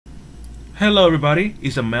Hello everybody,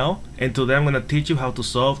 it's Amell, and today I'm going to teach you how to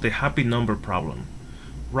solve the happy number problem.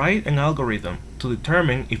 Write an algorithm to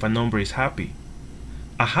determine if a number is happy.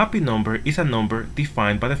 A happy number is a number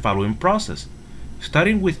defined by the following process.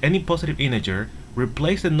 Starting with any positive integer,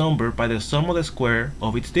 replace the number by the sum of the square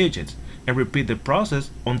of its digits, and repeat the process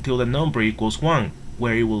until the number equals 1,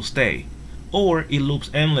 where it will stay. Or it loops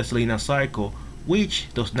endlessly in a cycle which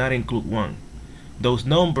does not include 1. Those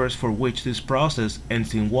numbers for which this process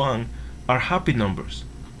ends in 1 are happy numbers.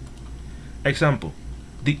 Example: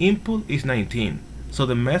 the input is 19, so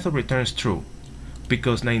the method returns true,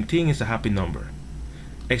 because 19 is a happy number.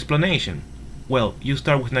 Explanation: well, you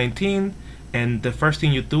start with 19, and the first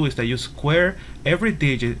thing you do is that you square every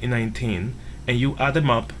digit in 19, and you add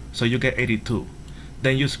them up, so you get 82.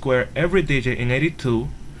 Then you square every digit in 82,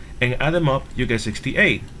 and add them up, you get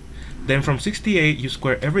 68. Then from 68, you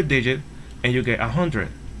square every digit, and you get 100,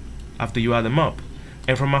 after you add them up.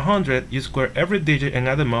 And from 100, you square every digit and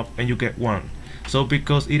add them up, and you get 1. So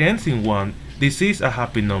because it ends in 1, this is a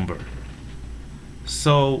happy number.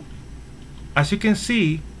 So as you can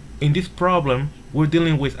see, in this problem, we're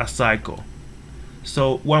dealing with a cycle.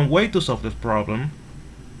 So one way to solve the problem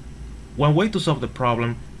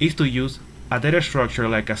is to use a data structure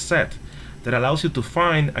like a set that allows you to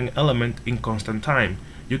find an element in constant time.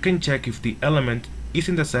 You can check if the element is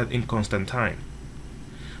in the set in constant time.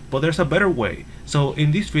 But there's a better way. So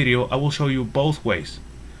in this video, I will show you both ways.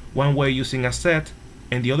 One way using a set,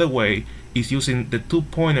 and the other way is using the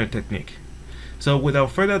two-pointer technique. So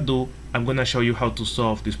without further ado, I'm going to show you how to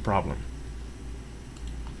solve this problem.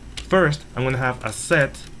 First, I'm going to have a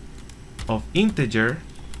set of integer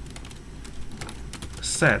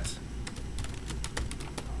set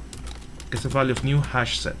is the value of new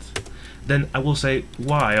hash set. Then I will say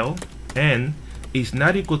while n is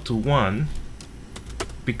not equal to 1,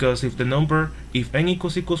 because if n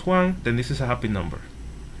equals 1, then this is a happy number.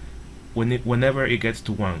 Whenever it gets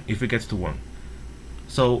to 1, if it gets to 1.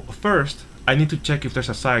 So first, I need to check if there's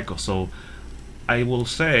a cycle. So I will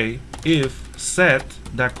say if set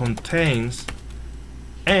that contains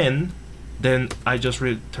n, then I just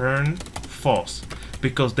return false,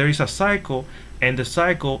 because there is a cycle, and the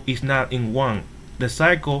cycle is not in 1. The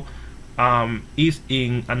cycle is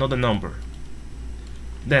in another number.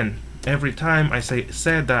 Then every time I say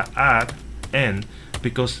set that add n,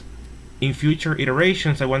 because in future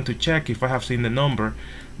iterations I want to check if I have seen the number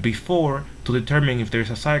before to determine if there's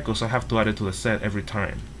a cycle, so I have to add it to the set every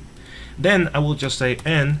time. Then I will just say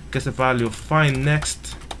n gets the value of find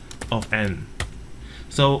next of n.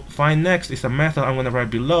 So find next is a method I'm going to write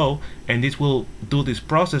below, and this will do this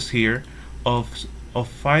process here of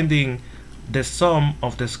finding the sum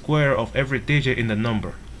of the square of every digit in the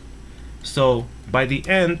number. So by the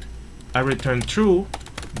end, I return true,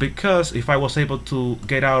 because if I was able to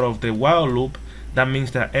get out of the while loop, that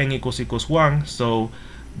means that n equals 1, so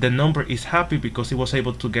the number is happy because it was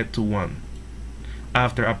able to get to 1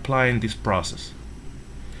 after applying this process.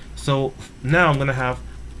 So now I'm going to have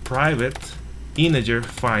private integer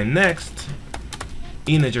find next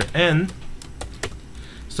integer n.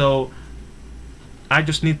 So I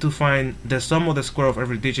just need to find the sum of the square of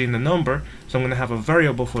every digit in the number. So I'm going to have a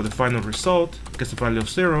variable for the final result, gets the value of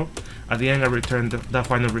 0. At the end, I return that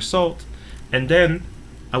final result. And then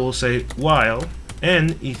I will say while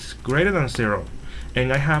n is greater than 0.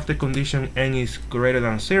 And I have the condition n is greater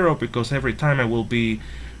than 0 because every time I will be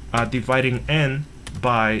dividing n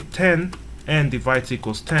by 10, n divides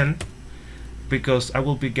equals 10, because I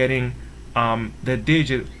will be getting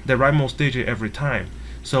the rightmost digit every time.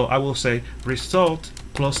 So I will say result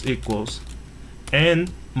plus equals n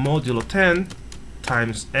modulo 10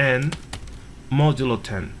 times n modulo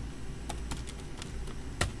 10.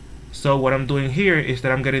 So what I'm doing here is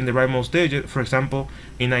that I'm getting the rightmost digit. For example,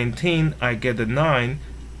 in 19 I get the 9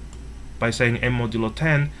 by saying n modulo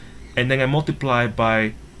 10, and then I multiply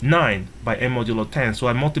by 9 by n modulo 10. So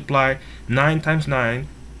I multiply 9 times 9,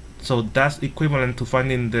 so that's equivalent to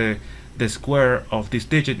finding the square of this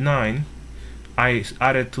digit 9. I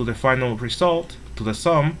add it to the final result, to the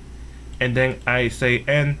sum, and then I say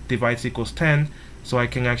n divides equals 10, so I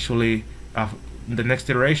can actually, the next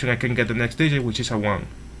iteration, I can get the next digit, which is a 1.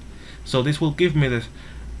 So this will give me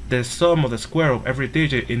the sum of the square of every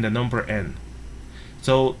digit in the number n.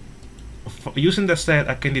 So using the set,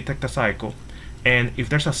 I can detect a cycle, and if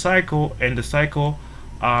there's a cycle and the cycle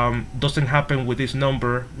doesn't happen with this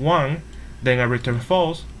number 1, then I return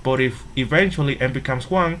false. But if eventually n becomes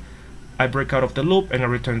 1, I break out of the loop and I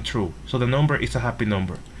return true. So the number is a happy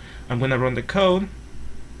number. I'm going to run the code.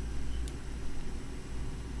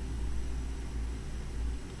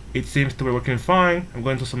 It seems to be working fine. I'm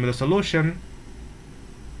going to submit a solution.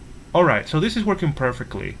 Alright, so this is working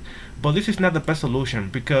perfectly, but this is not the best solution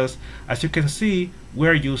because, as you can see,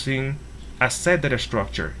 we're using a set data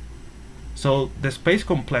structure. So the space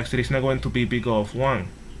complexity is not going to be big O of 1.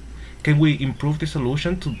 Can we improve the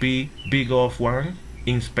solution to be big O of 1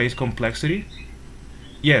 in space complexity?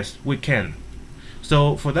 Yes, we can.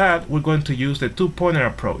 So for that, we're going to use the two-pointer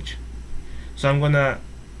approach. So I'm going to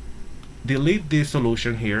delete this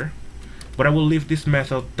solution here, but I will leave this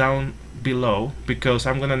method down below because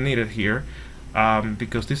I'm going to need it here,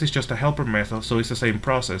 because this is just a helper method, so it's the same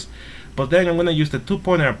process. But then I'm going to use the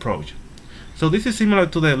two-pointer approach. So this is similar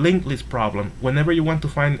to the linked list problem whenever you want to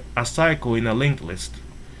find a cycle in a linked list.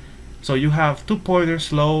 So you have two pointers,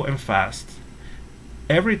 slow and fast.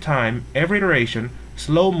 Every time, every iteration,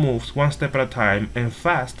 slow moves one step at a time and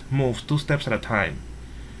fast moves two steps at a time.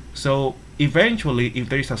 So eventually, if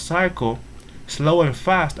there is a cycle, slow and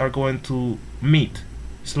fast are going to meet.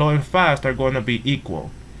 Slow and fast are going to be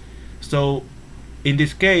equal. So in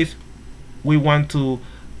this case, we want to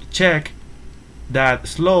check that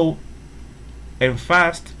slow and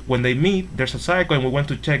fast, when they meet, there's a cycle, and we want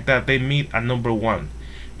to check that they meet at number 1.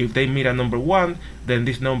 If they meet at number 1, then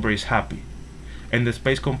this number is happy. And the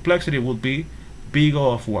space complexity would be big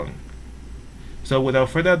O of 1. So without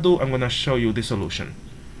further ado, I'm going to show you the solution.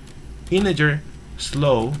 Integer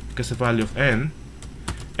slow gets the value of n,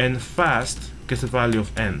 and fast gets the value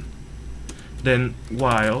of n. Then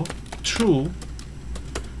while true,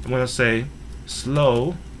 I'm going to say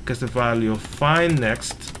slow gets the value of find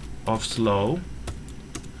next of slow,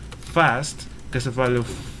 fast gets the value of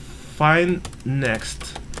find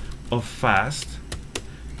next of fast,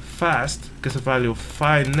 fast gets the value of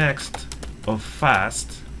find next of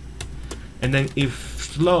fast, and then if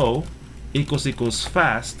slow equals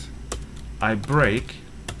fast, I break,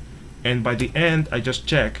 and by the end I just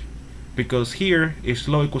check, because here if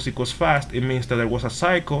slow equals fast, it means that there was a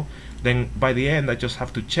cycle. Then by the end I just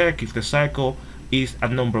have to check if the cycle is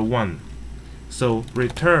at number 1. So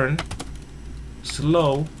return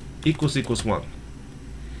slow equals 1.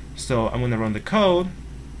 So I'm going to run the code.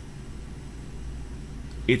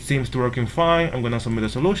 It seems to be working fine. I'm going to submit the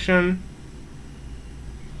solution.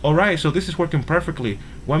 Alright, so this is working perfectly.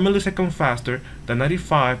 1 millisecond faster than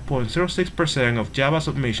 95.06% of Java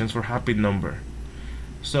submissions for happy number.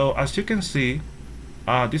 So as you can see,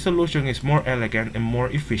 this solution is more elegant and more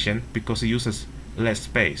efficient because it uses less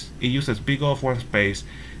space. It uses big O of 1 space.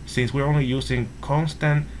 Since we're only using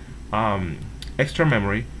constant extra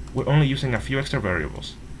memory, we're only using a few extra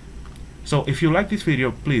variables. So if you like this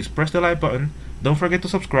video, please press the like button, don't forget to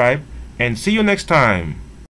subscribe, and see you next time!